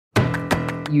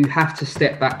you have to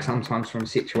step back sometimes from a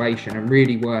situation and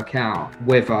really work out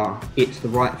whether it's the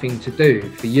right thing to do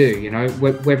for you, you know,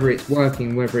 whether it's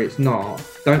working, whether it's not.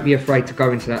 Don't be afraid to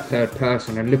go into that third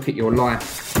person and look at your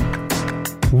life.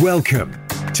 Welcome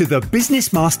to the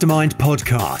Business Mastermind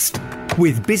podcast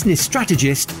with business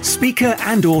strategist, speaker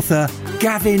and author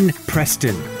Gavin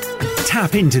Preston.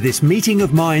 Tap into this meeting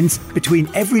of minds between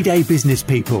everyday business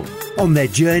people on their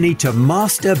journey to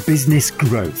master business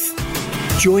growth.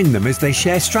 Join them as they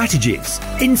share strategies,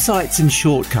 insights and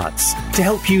shortcuts to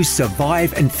help you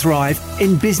survive and thrive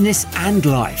in business and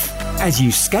life as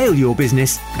you scale your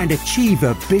business and achieve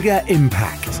a bigger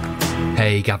impact.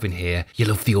 Hey, Gavin here. You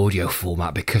love the audio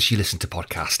format because you listen to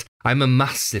podcasts. I'm a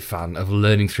massive fan of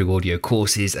learning through audio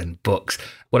courses and books.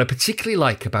 What I particularly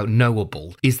like about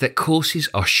Knowable is that courses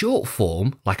are short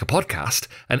form, like a podcast,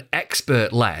 and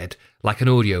expert-led, like an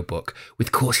audiobook,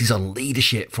 with courses on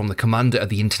leadership from the commander of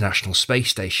the International Space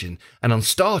Station and on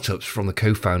startups from the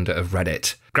co-founder of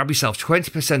Reddit. Grab yourself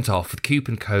 20% off with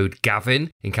coupon code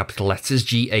GAVIN, in capital letters,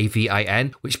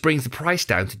 GAVIN, which brings the price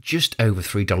down to just over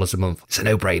 $3 a month. It's a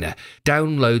no-brainer.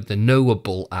 Download the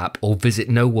Knowable app or visit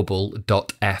knowable.fyi.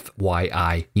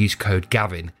 Use code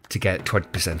GAVIN to get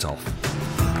 20% off.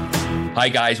 Hi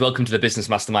guys, welcome to the Business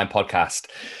Mastermind podcast.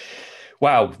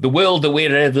 Wow, the world that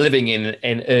we're living in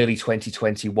early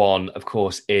 2021, of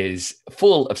course, is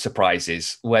full of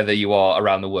surprises, whether you are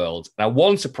around the world. Now,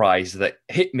 one surprise that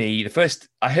hit me,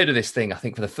 I heard of this thing, I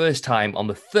think, for the first time on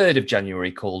the 3rd of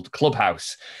January called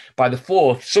Clubhouse. By the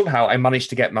 4th, somehow I managed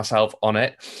to get myself on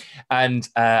it. And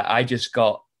I just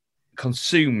got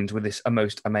consumed with this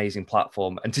most amazing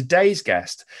platform. And today's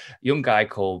guest, a young guy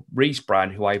called Rhys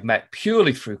Brown, who I've met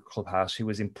purely through Clubhouse, who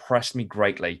has impressed me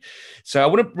greatly. So I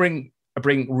want to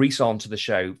bring Rhys on to the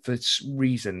show for this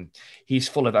reason. He's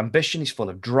full of ambition, he's full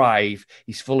of drive,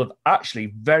 he's full of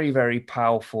actually very, very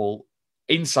powerful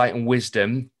insight and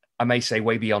wisdom, I may say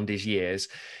way beyond his years.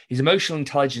 His emotional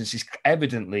intelligence is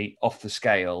evidently off the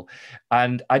scale.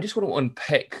 And I just want to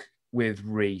unpick with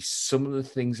Rhys some of the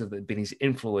things that have been his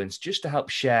influence, just to help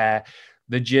share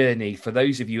the journey for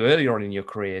those of you earlier on in your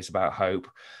careers about hope.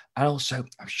 And also,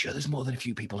 I'm sure there's more than a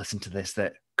few people listen to this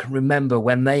that can remember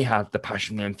when they had the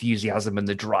passion, the enthusiasm and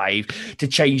the drive to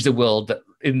change the world that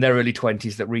in their early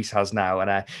 20s that Rhys has now.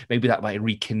 And maybe that might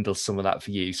rekindle some of that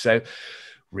for you. So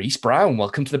Rhys Brown,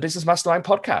 welcome to the Business Mastermind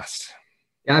podcast.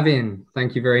 Gavin,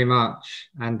 thank you very much.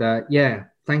 And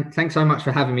thanks so much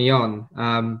for having me on.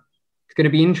 It's going to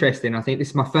be interesting. I think this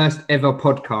is my first ever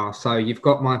podcast. So you've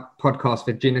got my podcast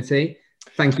virginity.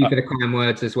 Thank you for the kind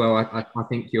words as well. I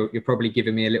think you're probably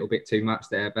giving me a little bit too much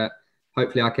there, but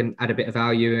hopefully I can add a bit of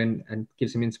value and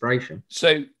give some inspiration.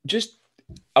 So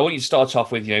I want you to start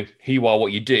off with, who you are,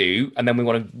 what you do, and then we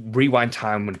want to rewind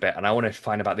time a bit. And I want to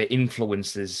find about the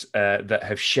influences that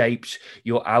have shaped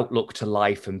your outlook to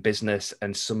life and business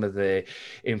and some of the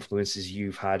influences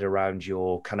you've had around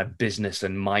your kind of business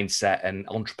and mindset and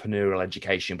entrepreneurial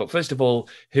education. But first of all,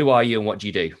 who are you and what do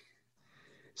you do?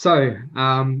 So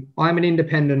I'm an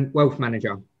independent wealth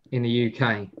manager in the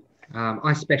UK.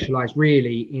 I specialise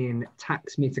really in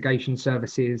tax mitigation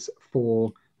services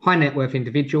for high net worth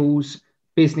individuals,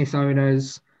 business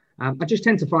owners. I just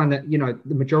tend to find that,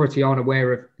 the majority aren't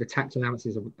aware of the tax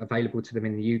allowances available to them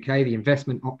in the UK, the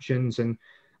investment options, and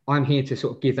I'm here to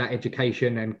sort of give that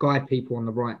education and guide people on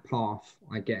the right path,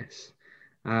 I guess.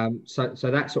 So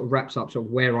that sort of wraps up sort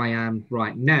of where I am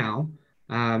right now.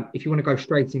 If you want to go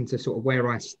straight into sort of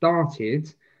where I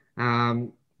started, I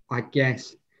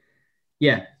guess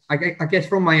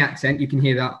from my accent, you can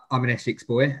hear that I'm an Essex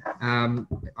boy.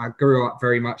 I grew up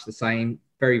very much the same,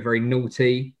 very, very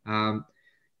naughty,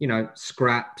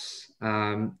 scraps,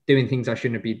 doing things I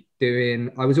shouldn't be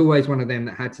doing. I was always one of them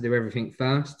that had to do everything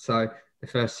first. So the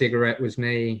first cigarette was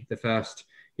me, the first,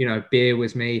 beer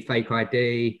was me, fake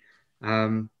ID.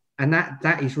 And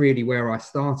that is really where I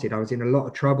started. I was in a lot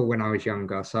of trouble when I was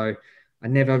younger. So I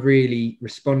never really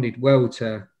responded well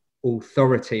to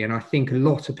authority. And I think a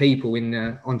lot of people in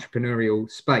the entrepreneurial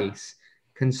space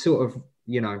can sort of,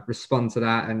 respond to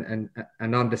that and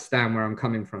understand where I'm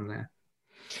coming from there.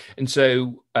 And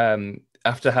so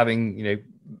after having,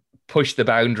 pushed the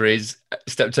boundaries,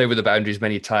 stepped over the boundaries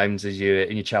many times in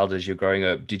your childhood, as you're growing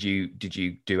up, did you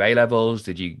do A levels?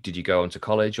 Did you go on to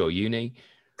college or uni?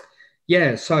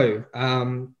 Yeah, so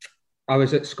I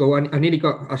was at school.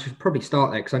 I should probably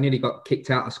start there because I nearly got kicked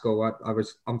out of school. I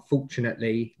was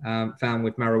unfortunately found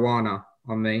with marijuana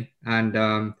on me.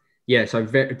 And so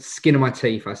skin of my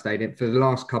teeth, I stayed in. For the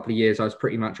last couple of years, I was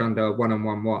pretty much under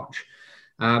one-on-one watch.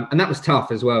 And that was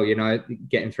tough as well,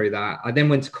 getting through that. I then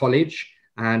went to college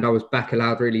and I was back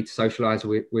allowed really to socialise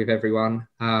with everyone.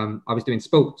 I was doing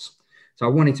sports. So I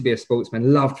wanted to be a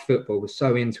sportsman, loved football, was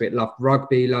so into it, loved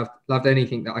rugby, loved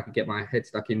anything that I could get my head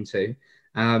stuck into.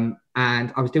 And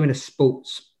I was doing a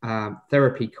sports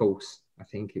therapy course. I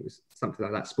think it was something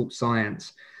like that, sports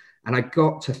science. And I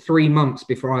got to 3 months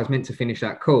before I was meant to finish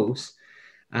that course.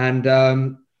 And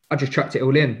I just chucked it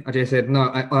all in. I just said,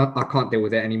 no, I can't deal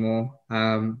with it anymore,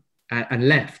 and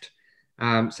left.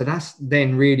 So that's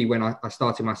then really when I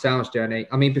started my sales journey.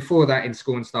 I mean, before that in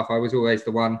school and stuff, I was always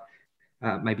the one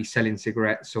maybe selling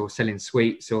cigarettes or selling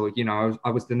sweets, or, you know,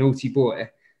 I was the naughty boy.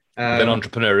 With an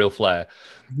entrepreneurial flair.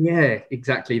 Yeah,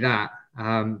 exactly that.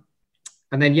 And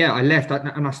then, I left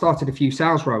and I started a few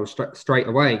sales roles straight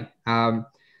away. And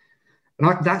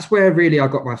that's where really I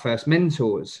got my first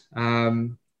mentors.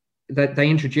 That they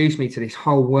introduced me to this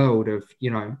whole world of,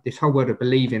 this whole world of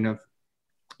believing of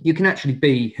you can actually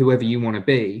be whoever you want to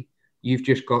be. You've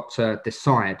just got to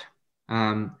decide.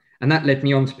 And that led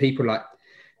me on to people like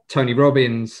Tony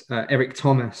Robbins, Eric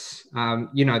Thomas,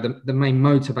 the main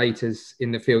motivators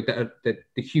in the field that are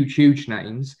the huge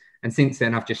names. And since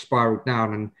then, I've just spiraled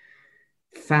down and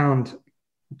found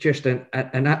just an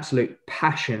absolute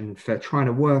passion for trying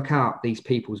to work out these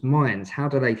people's minds. How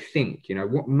do they think?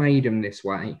 What made them this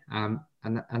way? And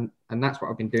that's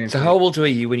what I've been doing. So how old were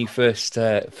you when you first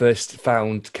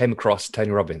came across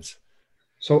Tony Robbins?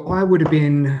 So I would have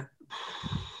been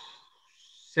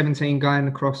 17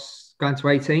 going to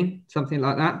 18, something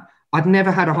like that. I'd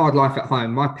never had a hard life at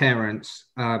home. My parents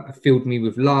filled me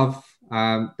with love.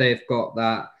 They've got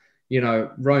that,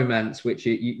 romance, which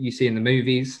you see in the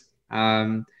movies.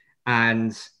 And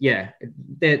they're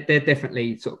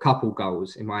definitely sort of couple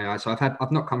goals in my eyes. So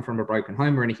I've not come from a broken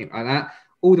home or anything like that.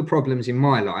 All the problems in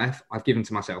my life I've given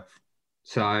to myself.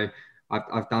 So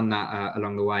I've done that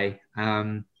along the way.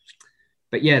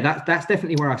 But that's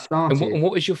definitely where I started. And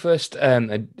what was your first,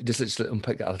 let's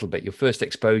unpack that a little bit. Your first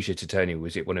exposure to Tony,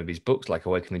 was it one of his books like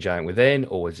Awaken the Giant Within,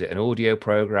 or was it an audio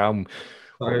program?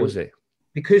 What was it?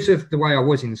 Because of the way I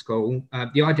was in school,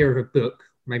 the idea of a book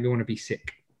made me want to be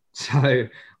sick. So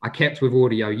I kept with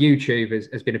audio. YouTube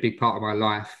has been a big part of my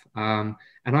life. And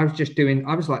I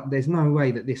was like, there's no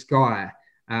way that this guy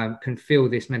can fill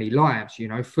this many lives,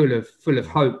 full of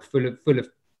hope, full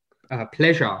of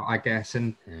pleasure, I guess.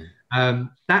 And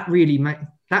that really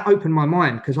that opened my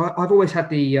mind, because I've always had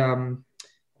the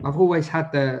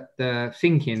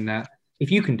thinking that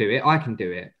if you can do it, I can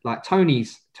do it. Like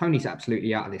Tony's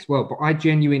absolutely out of this world, but I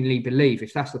genuinely believe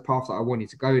if that's the path that I wanted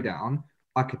to go down,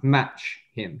 I could match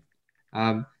him.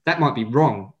 That might be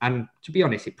wrong, and to be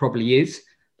honest, it probably is,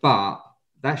 but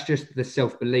that's just the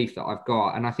self-belief that I've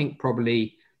got. And I think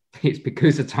probably it's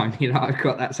because of Tony that I've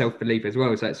got that self-belief as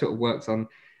well. So it sort of works on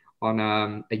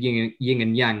a yin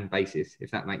and yang basis,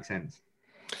 if that makes sense.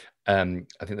 I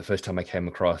think the first time I came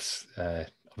across,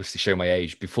 obviously show my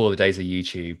age, before the days of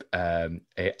YouTube,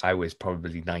 I was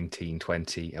probably 19,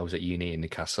 20. I was at uni in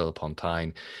Newcastle upon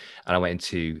Tyne, and I went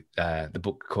into the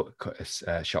book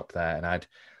shop there, and I'd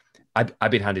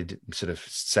been handed sort of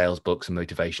sales books and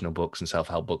motivational books and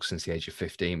self-help books since the age of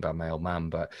 15 by my old man.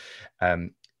 But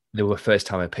the first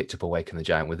time I picked up Awaken the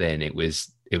Giant Within, it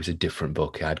was a different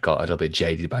book. I'd got a little bit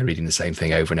jaded by reading the same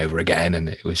thing over and over again, and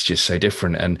it was just so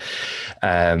different.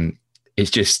 And it's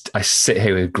just, I sit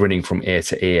here grinning from ear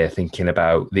to ear, thinking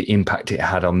about the impact it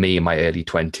had on me in my early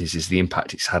 20s, is the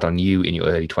impact it's had on you in your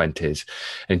early 20s.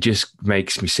 And it just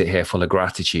makes me sit here full of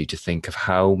gratitude to think of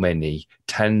how many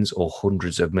tens or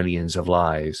hundreds of millions of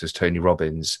lives has Tony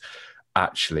Robbins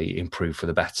actually improved for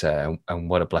the better. And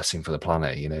what a blessing for the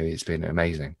planet. It's been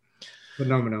amazing.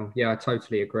 Phenomenal. Yeah, I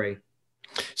totally agree.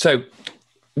 So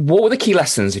what were the key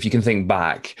lessons, if you can think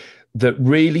back, that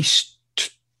really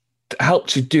helped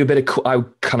to do a bit of, I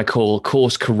kind of call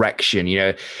course correction,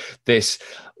 this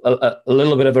a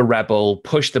little bit of a rebel,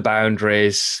 pushed the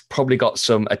boundaries, probably got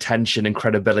some attention and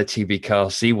credibility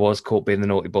because he was caught being the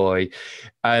naughty boy.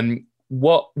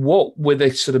 What were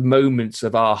the sort of moments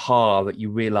of aha that you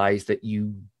realized that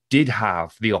you did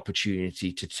have the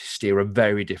opportunity to steer a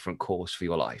very different course for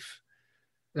your life?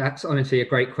 That's honestly a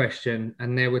great question.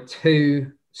 And there were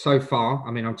two so far.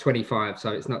 I mean, I'm 25,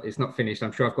 so it's not finished.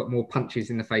 I'm sure I've got more punches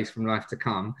in the face from life to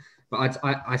come. But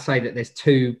I say that there's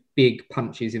two big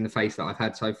punches in the face that I've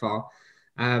had so far.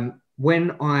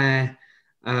 When I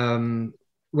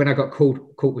got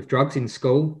caught with drugs in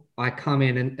school, I come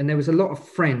in and there was a lot of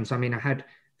friends. I mean, I had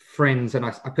friends, and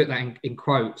I put that in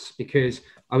quotes because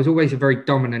I was always a very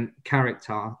dominant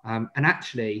character. And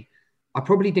actually, I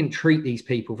probably didn't treat these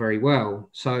people very well.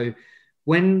 So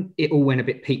when it all went a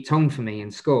bit Pete Tong for me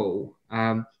in school,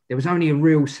 there was only a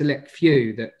real select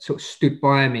few that sort of stood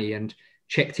by me and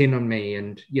checked in on me,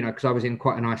 and because I was in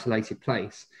quite an isolated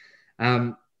place.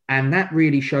 And And that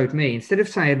really showed me, instead of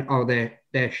saying, oh,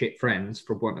 they're shit friends,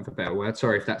 for want of a better word.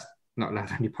 Sorry if that's not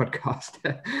allowed on your podcast.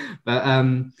 But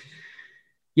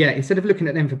yeah, instead of looking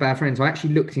at them for bad friends, I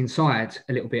actually looked inside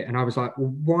a little bit and I was like,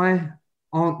 well, why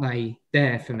aren't they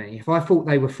there for me? If I thought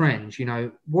they were friends, you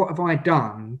know, what have I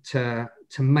done to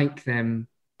make them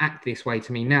act this way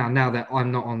to me now that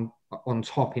I'm not on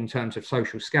top in terms of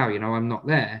social scale, you know, I'm not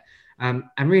there. And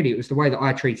really, it was the way that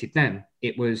I treated them.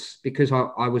 It was because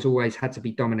I was always had to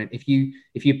be dominant. If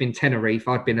you'd been Tenerife,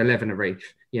 I'd been 11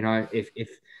 You know,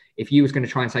 if you was going to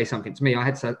try and say something to me, I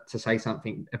had to say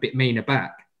something a bit meaner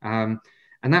back.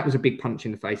 And that was a big punch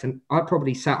in the face. And I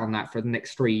probably sat on that for the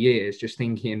next 3 years, just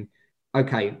thinking,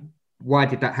 okay, why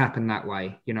did that happen that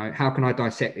way? You know, how can I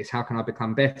dissect this? How can I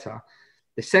become better?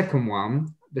 The second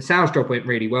one, the sales job went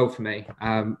really well for me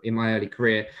in my early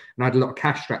career, and I had a lot of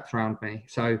cash strapped around me.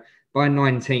 So by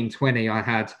 19, 20, I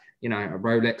had, you know, a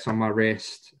Rolex on my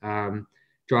wrist,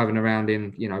 driving around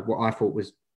in, you know, what I thought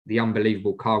was the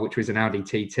unbelievable car, which was an Audi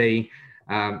TT,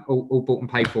 all bought and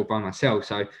paid for by myself.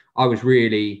 So I was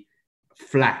really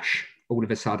flash all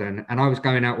of a sudden. And I was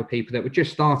going out with people that were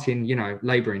just starting, you know,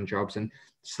 labouring jobs and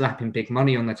slapping big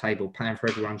money on the table, paying for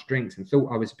everyone's drinks, and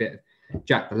thought I was a bit of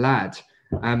Jack the Lad.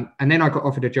 And then I got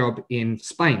offered a job in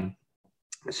Spain.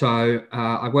 So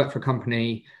I worked for a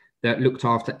company that looked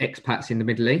after expats in the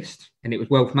Middle East, and it was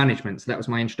wealth management. So that was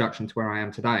my introduction to where I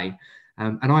am today.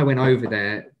 And I went over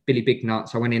there, Billy Big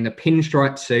Nuts. I went in a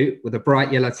pinstripe suit with a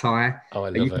bright yellow tie. Oh, I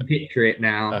love it. You can picture it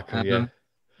now. Okay, yeah.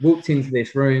 Walked into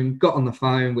this room, got on the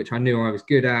phone, which I knew I was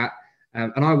good at.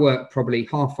 And I worked probably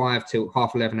 5:30 till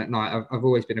 11:30 at night. I've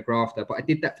always been a grafter, but I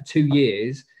did that for 2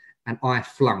 years and I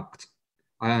flunked.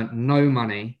 I earned no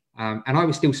money, and I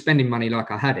was still spending money like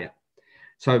I had it.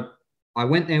 So I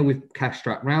went there with cash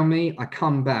strapped around me. I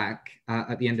come back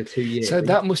at the end of 2 years. So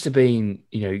that must have been,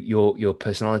 you know, your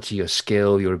personality, your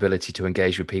skill, your ability to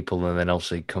engage with people, and then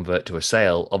also convert to a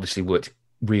sale. Obviously, worked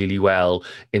really well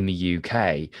in the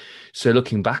UK. So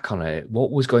looking back on it,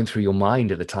 what was going through your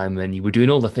mind at the time when you were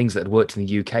doing all the things that had worked in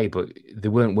the UK, but they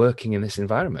weren't working in this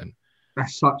environment?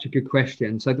 That's such a good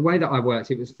question. So the way that I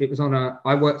worked,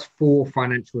 I worked for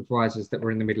financial advisors that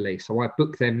were in the Middle East. So I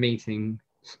booked their meetings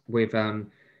with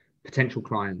potential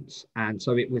clients. And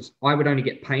so I would only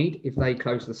get paid if they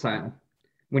closed the sale.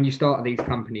 When you start at these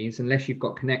companies, unless you've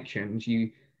got connections,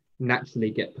 you naturally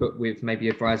get put with maybe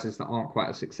advisors that aren't quite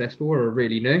as successful or are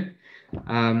really new.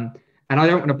 And I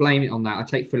don't want to blame it on that. I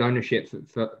take full ownership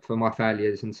for my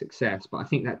failures and success, but I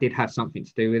think that did have something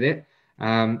to do with it.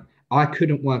 I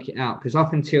couldn't work it out because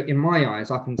in my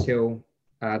eyes, up until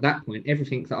that point,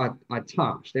 everything that I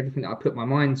touched, everything that I put my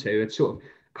mind to had sort of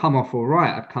come off all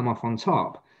right. I'd come off on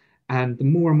top. And the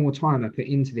more and more time I put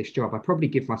into this job, I probably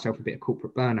give myself a bit of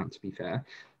corporate burnout, to be fair.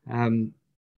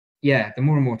 The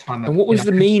more and more time. And what was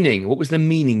the meaning? What was the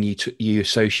meaning you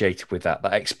associated with that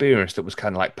experience that was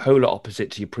kind of like polar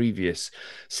opposite to your previous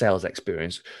sales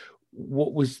experience?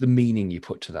 What was the meaning you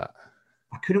put to that?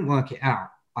 I couldn't work it out.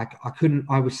 I couldn't.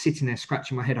 I was sitting there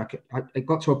scratching my head. It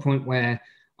got to a point where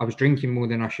I was drinking more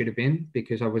than I should have been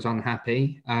because I was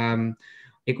unhappy.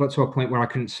 It got to a point where I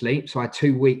couldn't sleep. So I had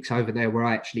 2 weeks over there where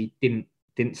I actually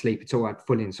didn't sleep at all. I had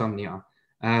full insomnia.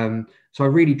 So I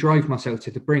really drove myself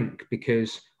to the brink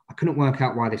because I couldn't work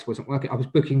out why this wasn't working. I was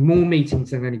booking more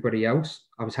meetings than anybody else.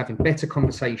 I was having better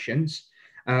conversations,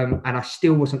 and I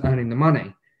still wasn't earning the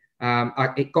money.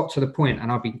 It got to the point,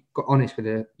 and I'll be honest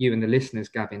with you and the listeners,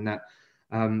 Gavin, that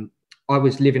I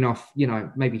was living off, you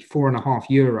know, maybe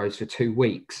 €4.50 for 2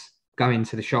 weeks, going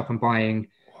to the shop and buying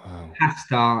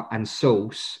pasta and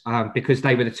sauce because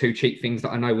they were the two cheap things that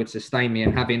I know would sustain me,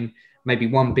 and having maybe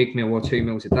one big meal or 2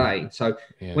 meals a day. So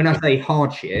when I say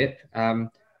hardship,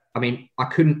 I mean,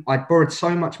 I borrowed so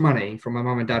much money from my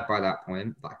mum and dad by that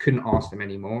point that I couldn't ask them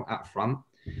anymore up front.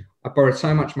 I borrowed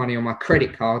so much money on my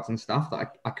credit cards and stuff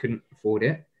that I couldn't afford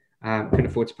it. Couldn't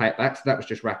afford to pay it back. So that was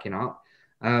just racking up.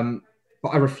 But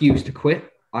I refused to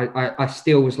quit. I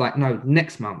still was like, no,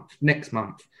 next month.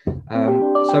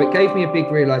 So it gave me a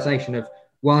big realization of,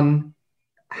 one,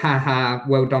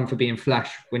 well done for being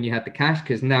flash when you had the cash,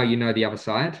 because now you know the other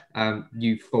side,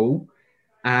 you fool.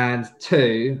 And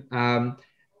two,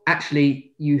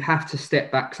 actually, you have to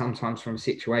step back sometimes from a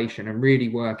situation and really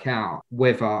work out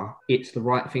whether it's the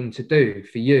right thing to do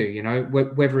for you, you know,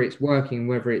 whether it's working,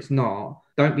 whether it's not.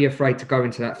 Don't be afraid to go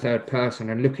into that third person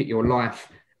and look at your life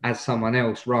as someone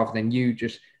else rather than you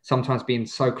just sometimes being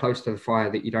so close to the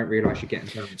fire that you don't realize you're getting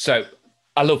burned. So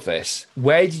I love this.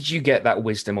 Where did you get that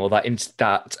wisdom or that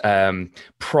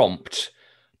prompt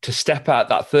to step out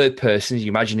that third person, you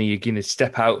imagine you're going to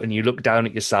step out and you look down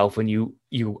at yourself and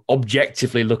you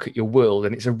objectively look at your world.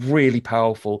 And it's a really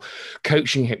powerful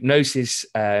coaching, hypnosis,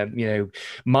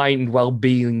 mind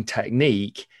well-being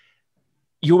technique.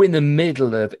 You're in the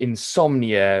middle of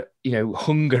insomnia,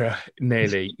 hunger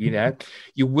nearly,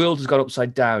 your world has gone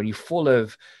upside down. You're full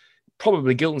of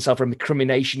probably guilt and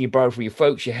self-recrimination. You borrowed from your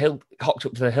folks, you're hooked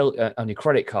up to the hilt on your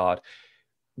credit card.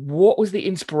 What was the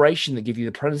inspiration that gave you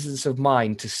the presence of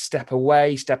mind to step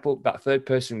away, step up that third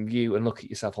person view and look at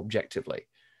yourself objectively?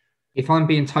 If I'm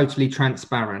being totally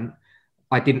transparent,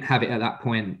 I didn't have it at that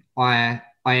point. I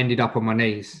ended up on my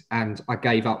knees and I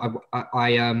gave up.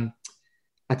 I'd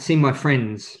seen my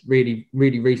friends really,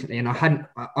 really recently, and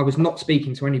I was not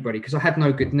speaking to anybody because I had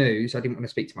no good news. I didn't want to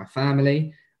speak to my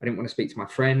family. I didn't want to speak to my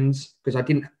friends because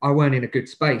I weren't in a good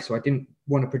space. So I didn't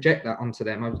want to project that onto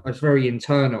them. I was very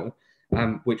internal.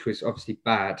 Which was obviously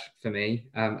bad for me,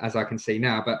 as I can see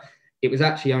now. But it was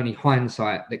actually only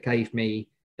hindsight that gave me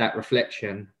that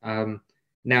reflection.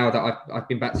 Now that I've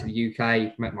been back to the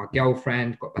UK, met my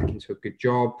girlfriend, got back into a good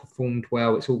job, performed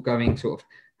well, it's all going sort of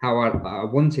how I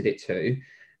wanted it to.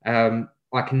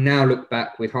 I can now look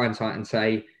back with hindsight and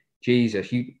say,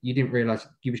 Jesus, you didn't realise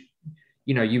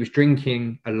you was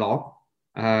drinking a lot.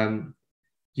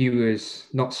 You was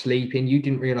not sleeping. You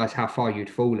didn't realise how far you'd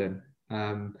fallen.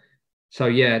 So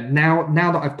yeah, now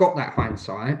that I've got that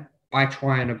hindsight, I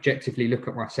try and objectively look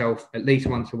at myself at least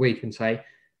once a week and say,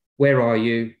 where are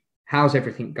you? How's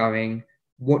everything going?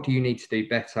 What do you need to do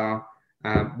better?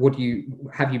 Have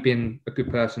you been a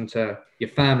good person to your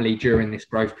family during this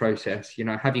growth process?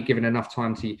 Have you given enough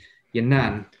time to your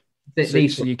nan? So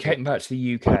you came back to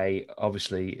the UK,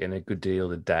 obviously in a good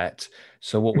deal of debt.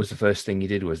 So what was the first thing you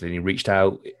did? Was then you reached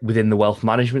out within the wealth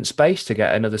management space to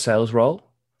get another sales role?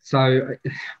 So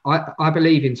I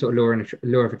believe in sort of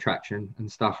law of attraction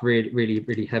and stuff really, really,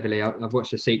 really heavily. I've watched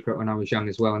The Secret when I was young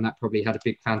as well, and that probably had a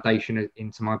big foundation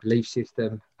into my belief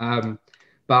system.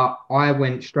 But I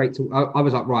went straight to, I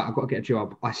was like, right, I've got to get a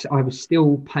job. I was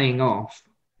still paying off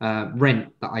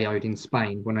rent that I owed in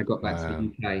Spain when I got back to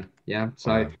the UK. Yeah.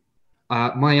 So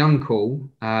my uncle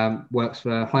works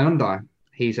for Hyundai.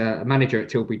 He's a manager at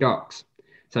Tilbury Docks.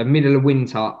 So middle of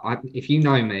winter, if you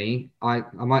know me, I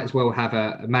might as well have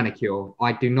a manicure.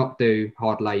 I do not do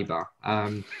hard labour.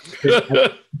 I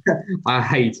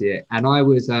hate it.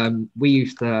 And we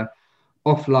used to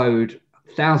offload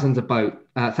thousands of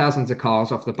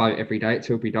cars off the boat every day at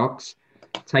Tilbury Docks,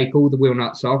 take all the wheel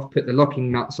nuts off, put the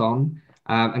locking nuts on,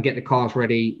 and get the cars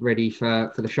ready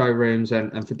for the showrooms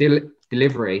and for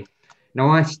delivery. Now,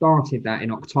 I started that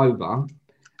in October,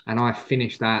 and I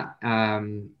finished that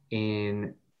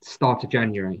in start of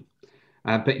January.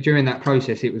 But during that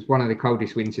process, it was one of the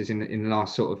coldest winters in the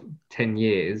last sort of 10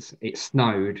 years. It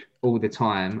snowed all the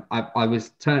time.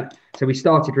 So we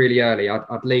started really early.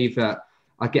 I'd leave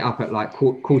I'd get up at like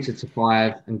quarter to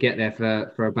 5 and get there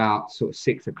for about sort of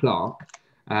 6 o'clock.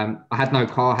 I had no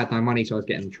car, had no money, so I was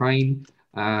getting the train.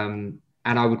 And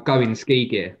I would go in ski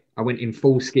gear. I went in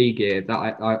full ski gear that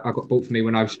I got bought for me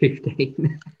when I was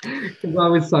 15 because I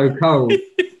was so cold.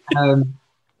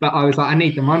 But I was like, I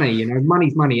need the money,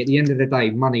 money's money. At the end of the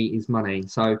day, money is money.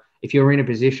 So if you're in a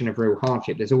position of real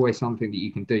hardship, there's always something that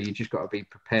you can do. You just got to be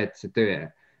prepared to do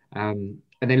it. And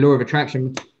then law of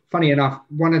attraction, funny enough,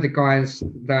 one of the guys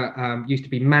that used to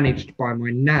be managed by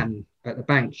my nan at the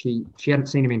bank, she hadn't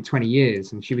seen him in 20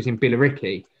 years and she was in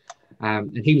Billericay.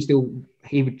 And he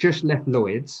had just left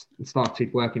Lloyd's and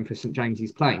started working for St.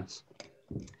 James's Place.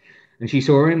 And she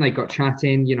saw him, they got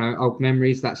chatting, old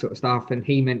memories, that sort of stuff. And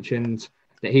he mentioned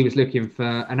that he was looking for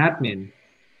an admin.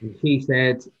 And she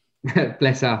said,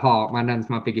 bless her heart, my nan's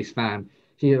my biggest fan.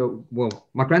 She said, well,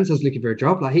 my grandson's looking for a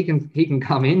job. Like he can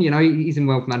come in, he's in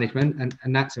wealth management.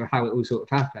 And that's how it all sort of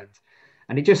happened.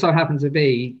 And it just so happened to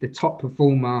be the top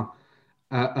performer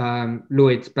at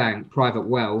Lloyd's Bank, Private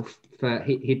Wealth.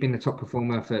 He'd been the top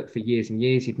performer for years and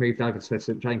years. He'd moved over to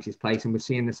St. James's Place and was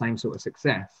seeing the same sort of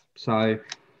success. So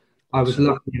I was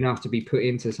lucky enough to be put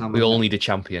into someone. We all need a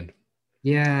champion.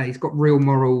 Yeah, he's got real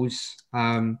morals,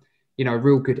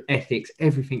 real good ethics.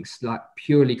 Everything's like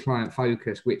purely client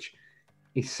focused, which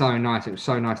is so nice. It was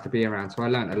so nice to be around. So I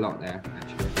learned a lot there,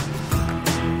 actually.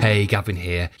 Hey, Gavin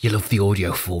here. You love the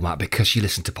audio format because you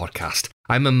listen to podcasts.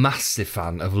 I'm a massive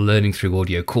fan of learning through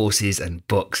audio courses and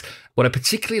books. What I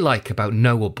particularly like about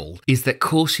Knowable is that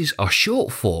courses are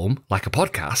short form, like a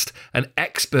podcast, and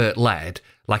expert-led,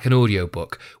 like an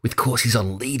audiobook, with courses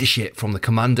on leadership from the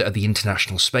commander of the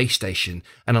International Space Station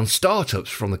and on startups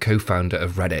from the co-founder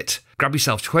of Reddit. grab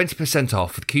yourself 20%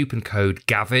 off with coupon code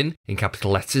GAVIN in capital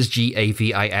letters,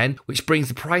 GAVIN, which brings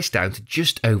the price down to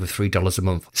just over $3 a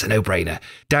month. It's a no-brainer.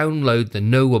 Download the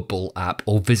Knowable app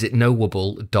or visit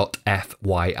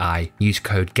knowable.fyi. Use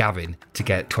code GAVIN to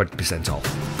get 20%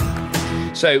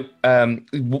 off. So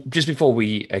just before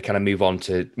we kind of move on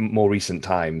to more recent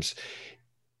times,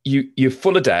 you're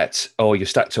full of debt, or you're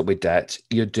stacked up with debt.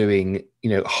 You're doing,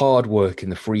 hard work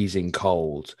in the freezing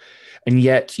cold. And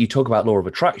yet you talk about law of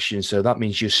attraction. So that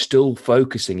means you're still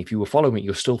focusing. If you were following it,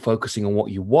 you're still focusing on what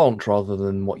you want rather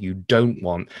than what you don't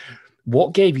want.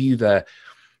 What gave you the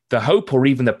hope or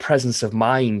even the presence of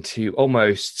mind to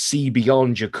almost see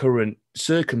beyond your current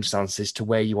circumstances to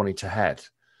where you wanted to head?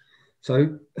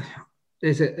 So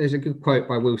there's a good quote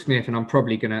by Will Smith, and I'm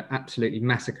probably going to absolutely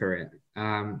massacre it.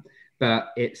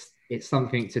 But it's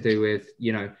something to do with,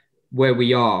 where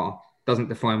we are doesn't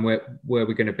define where we're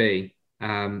going to be.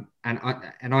 And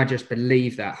I just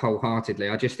believe that wholeheartedly.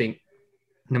 I just think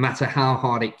no matter how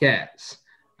hard it gets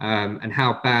and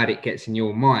how bad it gets in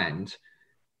your mind,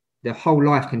 the whole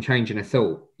life can change in a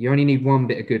thought. You only need one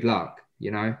bit of good luck,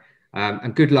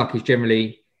 and good luck is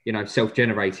generally,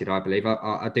 self-generated, I believe.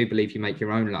 I do believe you make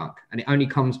your own luck, and it only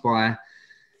comes by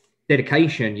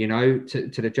dedication,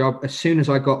 to the job. As soon as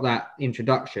I got that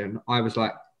introduction, I was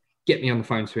like, get me on the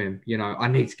phone to him. I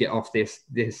need to get off this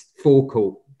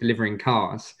forecourt delivering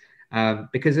cars,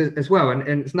 because as well,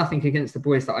 and it's nothing against the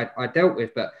boys that I dealt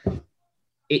with, but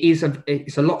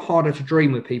it's a lot harder to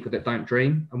dream with people that don't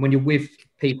dream. And when you're with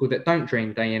people that don't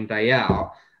dream day in, day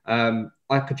out,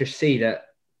 I could just see that,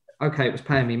 okay, it was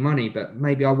paying me money, but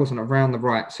maybe I wasn't around the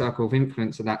right circle of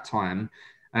influence at that time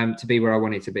to be where I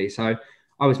wanted to be. So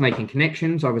I was making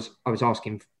connections. I was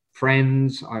asking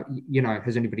friends,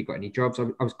 has anybody got any jobs?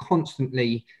 I was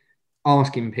constantly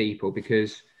asking people,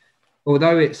 because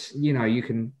although it's, you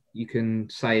can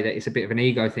say that it's a bit of an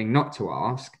ego thing not to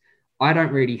ask, I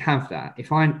don't really have that.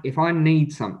 If I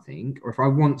need something, or if I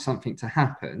want something to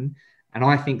happen and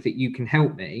I think that you can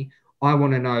help me, I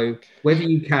want to know whether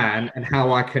you can and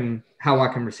how I can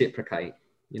reciprocate.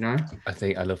 I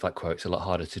think I love that quote. It's a lot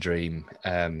harder to dream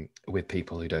with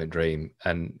people who don't dream.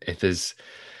 And if there's,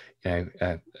 I'm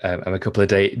a couple of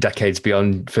decades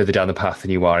further down the path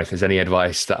than you are. If there's any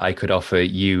advice that I could offer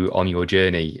you on your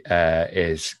journey,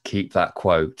 is keep that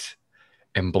quote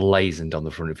emblazoned on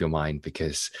the front of your mind,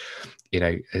 because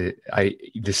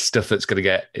the stuff that's going to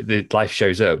get, the life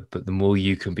shows up, but the more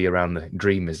you can be around the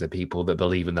dreamers, the people that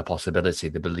believe in the possibility,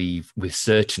 that believe with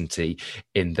certainty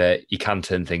in that you can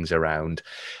turn things around,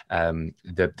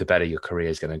 the better your career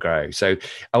is going to grow. So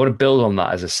I want to build on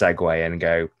that as a segue and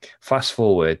go fast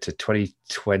forward to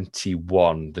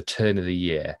 2021, the turn of the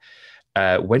year.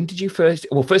 When did you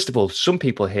first of all, some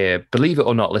people here, believe it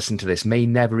or not, listen to this, may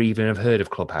never even have heard of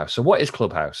Clubhouse. So what is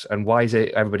Clubhouse, and why is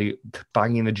it everybody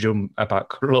banging the drum about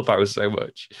Clubhouse so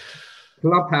much?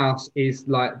 Clubhouse is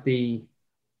like the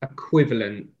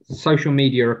equivalent, social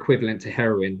media equivalent to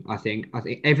heroin, I think. I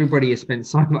think everybody has spent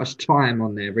so much time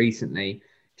on there recently.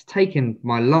 It's taken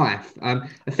my life.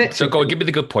 So go on, give me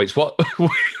the good points. What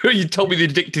you told me the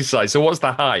addictive side. So what's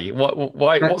the high?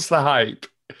 What's the hype?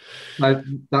 So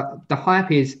the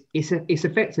hype is it's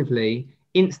effectively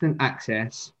instant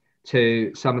access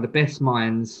to some of the best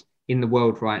minds in the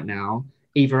world right now,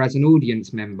 either as an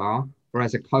audience member or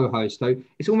as a co-host. So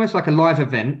it's almost like a live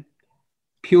event,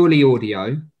 purely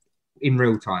audio in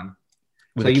real time.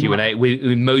 With a Q&A.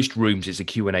 In most rooms, it's a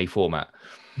Q&A format.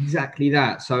 Exactly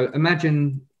that. So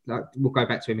imagine, we'll go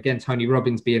back to him again, Tony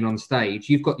Robbins being on stage.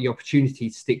 You've got the opportunity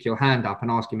to stick your hand up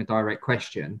and ask him a direct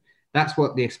question. That's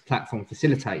what this platform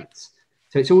facilitates.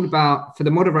 So it's all about, for the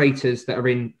moderators that are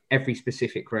in every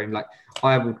specific room, like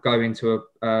I would go into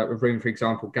a room, for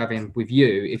example, Gavin, with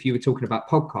you, if you were talking about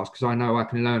podcasts, because I know I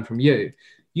can learn from you.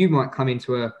 You might come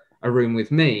into a room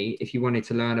with me if you wanted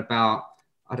to learn about,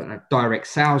 I don't know, direct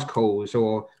sales calls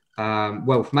or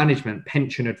wealth management,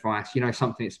 pension advice,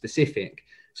 something specific.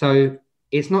 So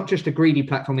it's not just a greedy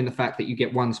platform in the fact that you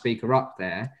get one speaker up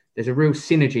there. There's a real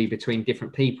synergy between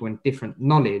different people and different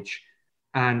knowledge.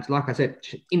 And like I said,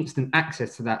 instant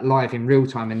access to that live in real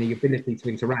time and the ability to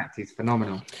interact is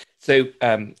phenomenal. So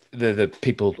the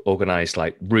people organise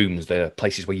like rooms, the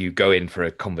places where you go in for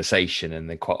a conversation, and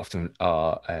they quite often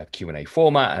are a Q&A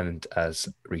format. And as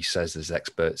Reese says, there's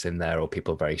experts in there or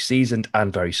people very seasoned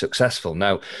and very successful.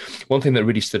 Now, one thing that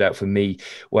really stood out for me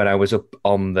when I was up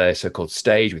on the so-called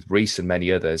stage with Reese and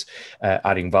many others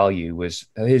adding value was,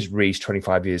 here's Reese,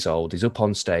 25 years old. He's up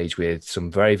on stage with some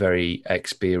very, very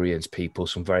experienced people,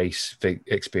 some very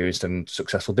experienced and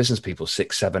successful business people,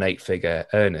 6, 7, 8 figure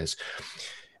earners.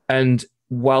 And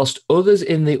whilst others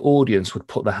in the audience would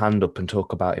put their hand up and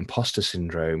talk about imposter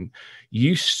syndrome,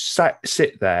 you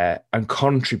sit there and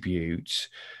contribute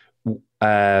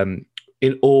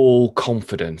in all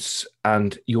confidence,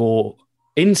 and your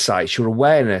insights, your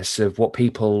awareness of what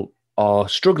people are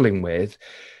struggling with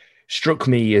struck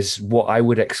me as what I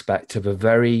would expect of a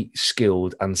very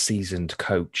skilled and seasoned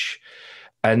coach.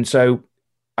 And so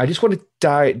I just want to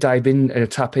dive in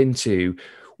and tap into,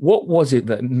 what was it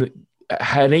that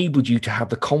enabled you to have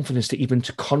the confidence to even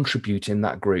to contribute in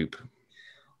that group?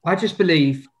 I just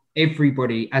believe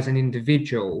everybody as an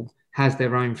individual has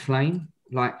their own flame.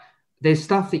 Like, there's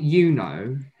stuff that you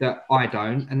know that I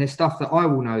don't, and there's stuff that I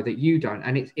will know that you don't.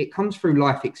 And it comes through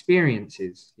life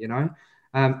experiences, you know.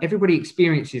 Everybody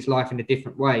experiences life in a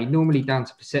different way, normally down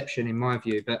to perception, in my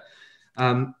view. But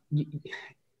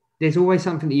there's always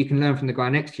something that you can learn from the guy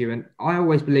next to you. And I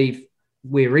always believe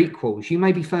we're equals. You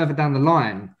may be further down the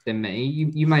line than me.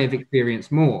 You may have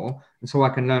experienced more, and so I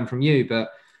can learn from you.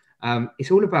 But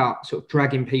it's all about sort of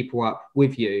dragging people up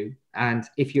with you. And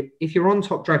if you're on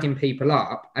top dragging people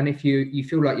up, and if you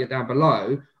feel like you're down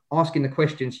below, asking the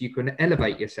questions you can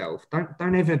elevate yourself.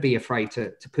 Don't ever be afraid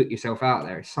to put yourself out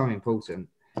there. It's so important.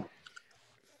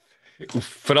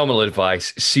 Phenomenal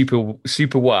advice.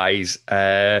 Super wise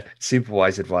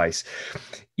advice.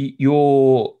 And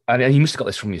you must have got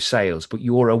this from your sales, but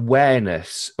your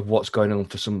awareness of what's going on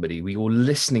for somebody, you're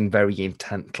listening very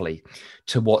intently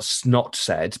to what's not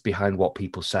said behind what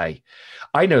people say.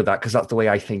 I know that because that's the way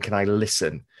I think, and I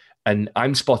listen, and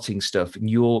I'm spotting stuff and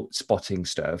you're spotting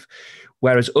stuff,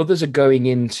 whereas others are going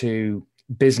into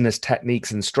business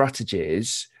techniques and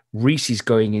strategies. Reese is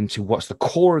going into what's the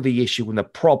core of the issue and the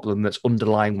problem that's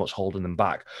underlying what's holding them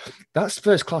back. That's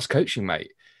first-class coaching,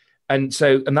 mate. And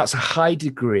that's a high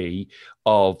degree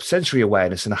of sensory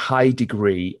awareness and a high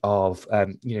degree of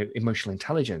emotional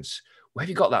intelligence. Where have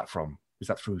you got that from? Is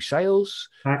that through sales?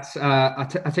 That's I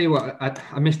tell you what,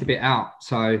 I missed a bit out.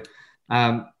 So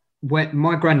when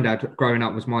my granddad growing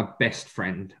up was my best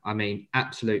friend. I mean,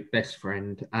 absolute best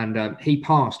friend. And he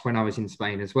passed when I was in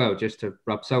Spain as well, just to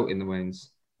rub salt in the wounds.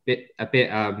 A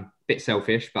bit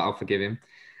selfish, but I'll forgive him.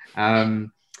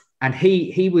 And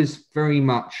he was very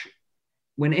much,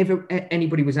 whenever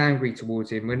anybody was angry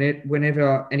towards him,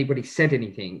 whenever anybody said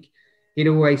anything, he'd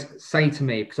always say to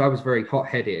me, because I was very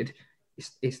hot-headed,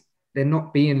 they're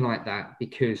not being like that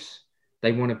because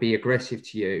they want to be aggressive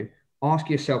to you. Ask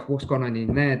yourself what's gone on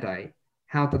in their day.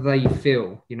 How do they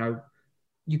feel? You know,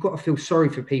 you've got to feel sorry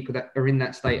for people that are in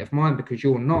that state of mind, because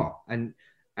you're not. And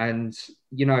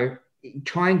you know,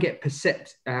 try and get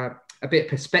a bit of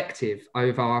perspective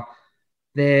over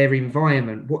their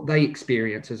environment, what they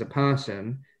experience as a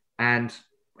person, and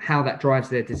how that drives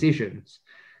their decisions.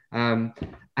 And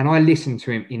I listened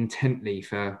to him intently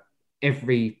for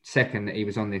every second that he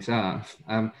was on this earth.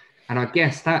 And I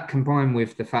guess that, combined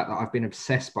with the fact that I've been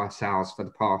obsessed by sales for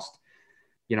the past,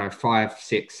 5,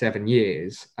 6, 7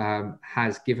 years,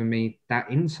 has given me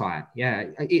that insight. Yeah,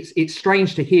 it's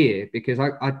strange to hear, because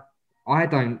I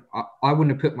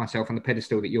wouldn't have put myself on the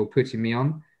pedestal that you're putting me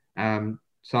on.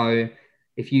 So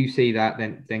if you see that,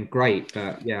 then great.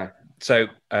 But yeah. So,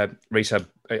 Reese,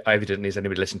 evidently, as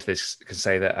anybody listening to this can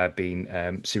say that I've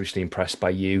been seriously impressed by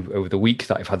you over the week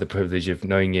that I've had the privilege of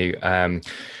knowing you.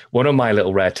 One of my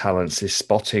little rare talents is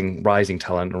spotting rising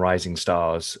talent and rising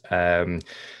stars.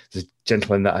 There's a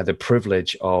gentleman that I had the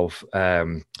privilege of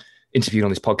interviewed on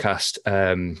this podcast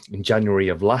in January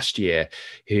of last year,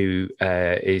 who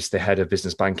is the head of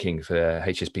business banking for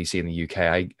HSBC in the UK.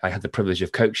 I had the privilege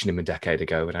of coaching him a decade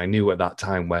ago, and I knew at that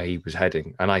time where he was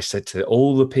heading. And I said to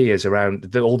all the peers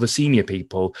around, all the senior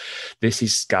people,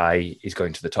 this guy is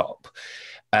going to the top.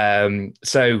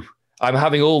 So I'm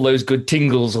having all those good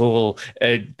tingles or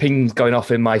pings going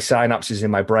off in my synapses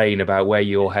in my brain about where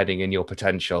you're heading and your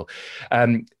potential.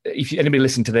 If anybody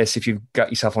listen to this, if you've got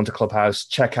yourself onto Clubhouse,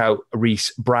 check out Reese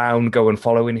Brown. Go and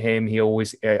following him. He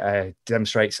always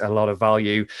demonstrates a lot of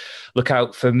value. Look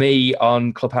out for me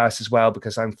on Clubhouse as well,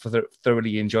 because I'm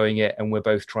thoroughly enjoying it, and we're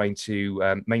both trying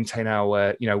to maintain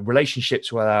our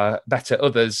relationships with our better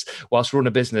others whilst run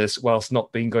a business, whilst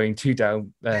not going too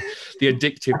down the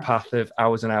addictive path of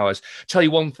hours and hours. Tell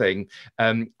you one thing,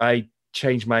 I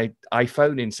changed my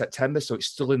iPhone in September, so it's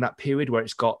still in that period where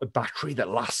it's got a battery that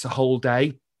lasts a whole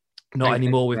day. Not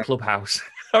anymore with Clubhouse.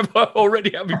 I'm already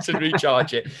having to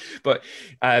recharge it. But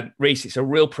Reese, it's a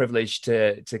real privilege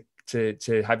to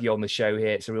have you on the show here.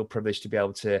 It's a real privilege to be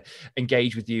able to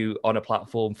engage with you on a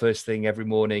platform first thing every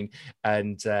morning,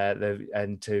 and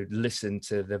to listen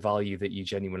to the value that you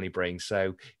genuinely bring.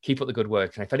 So keep up the good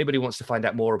work. And if anybody wants to find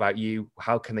out more about you,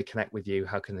 how can they connect with you?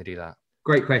 How can they do that?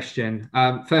 Great question.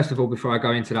 First of all, before I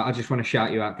go into that, I just want to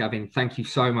shout you out, Gavin. Thank you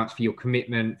so much for your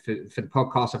commitment for the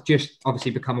podcast. I've just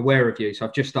obviously become aware of you. So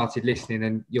I've just started listening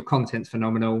and your content's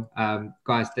phenomenal.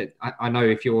 Guys, that I know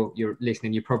if you're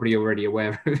listening, you're probably already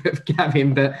aware of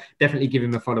Gavin, but definitely give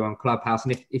him a follow on Clubhouse.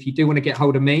 And if you do want to get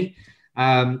hold of me,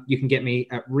 you can get me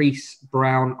at Reese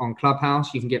Brown on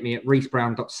Clubhouse. You can get me at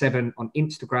reesebrown.7 on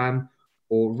Instagram,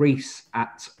 or Reese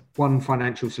at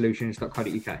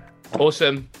onefinancialsolutions.co.uk.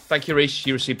 Awesome. Thank you, Reese.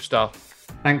 You're a superstar.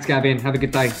 Thanks, Gavin. Have a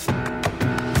good day.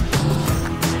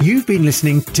 You've been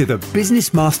listening to the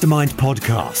Business Mastermind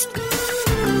podcast.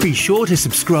 Be sure to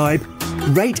subscribe,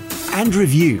 rate and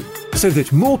review so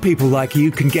that more people like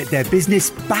you can get their business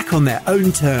back on their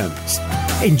own terms,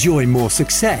 enjoy more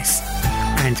success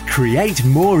and create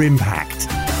more impact.